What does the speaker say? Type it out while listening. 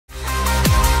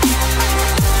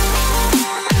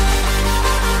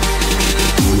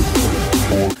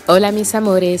Hola mis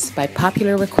amores, by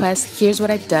popular request, here's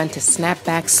what I've done to snap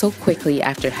back so quickly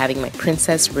after having my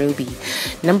Princess Ruby.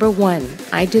 Number 1,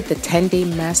 I did the 10-day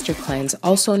master cleanse,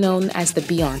 also known as the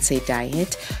Beyonce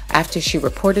Diet, after she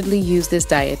reportedly used this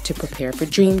diet to prepare for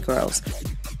Dreamgirls.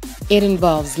 It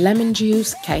involves lemon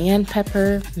juice, cayenne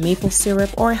pepper, maple syrup,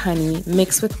 or honey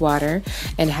mixed with water,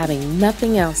 and having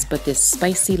nothing else but this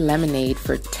spicy lemonade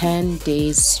for 10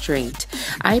 days straight.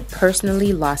 I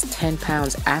personally lost 10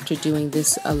 pounds after doing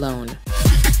this alone.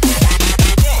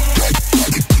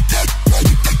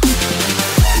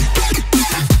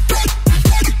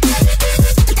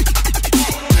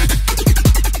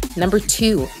 Number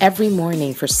 2, every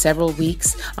morning for several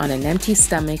weeks on an empty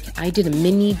stomach, I did a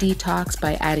mini detox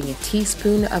by adding a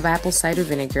teaspoon of apple cider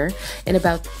vinegar and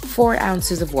about 4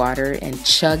 ounces of water and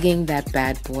chugging that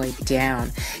bad boy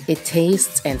down. It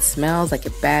tastes and smells like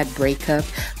a bad breakup,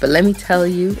 but let me tell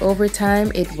you, over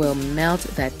time, it will melt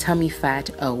that tummy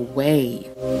fat away.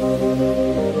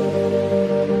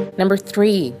 Number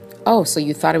 3, oh, so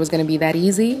you thought it was going to be that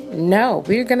easy? No,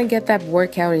 we're going to get that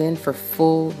workout in for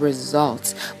full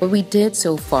results. What we did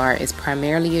so far is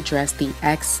primarily address the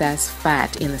excess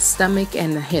fat in the stomach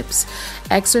and the hips.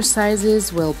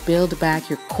 Exercises will build back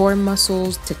your core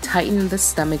muscles to tighten the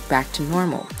stomach back to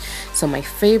normal. So my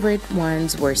favorite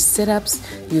ones were sit-ups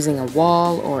using a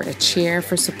wall or a chair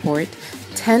for support,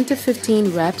 10 to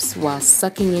 15 reps while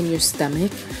sucking in your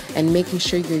stomach and making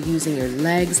sure you're using your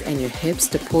legs and your hips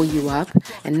to pull you up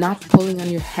and not pulling on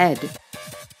your head.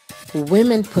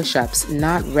 Women push-ups,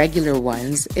 not regular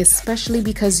ones, especially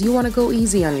because you want to go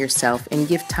easy on yourself and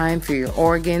give time for your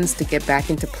organs to get back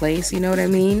into place, you know what I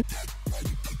mean?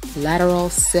 Lateral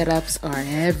sit-ups are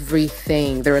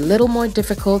everything. They're a little more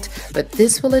difficult, but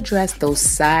this will address those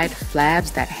side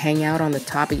flabs that hang out on the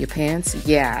top of your pants.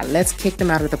 Yeah, let's kick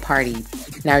them out of the party.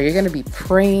 Now you're going to be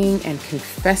praying and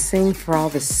confessing for all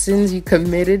the sins you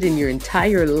committed in your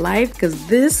entire life, because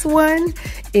this one,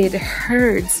 it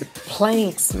hurts.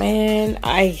 Planks, man.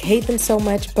 I hate them so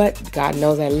much, but God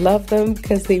knows I love them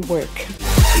because they work.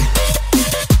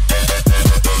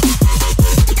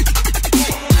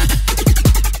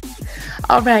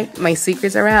 All right, my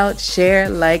secrets are out. Share,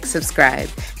 like, subscribe.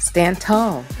 Stand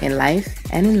tall in life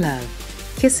and in love.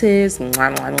 Kisses.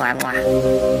 Mwah, mwah, mwah, mwah.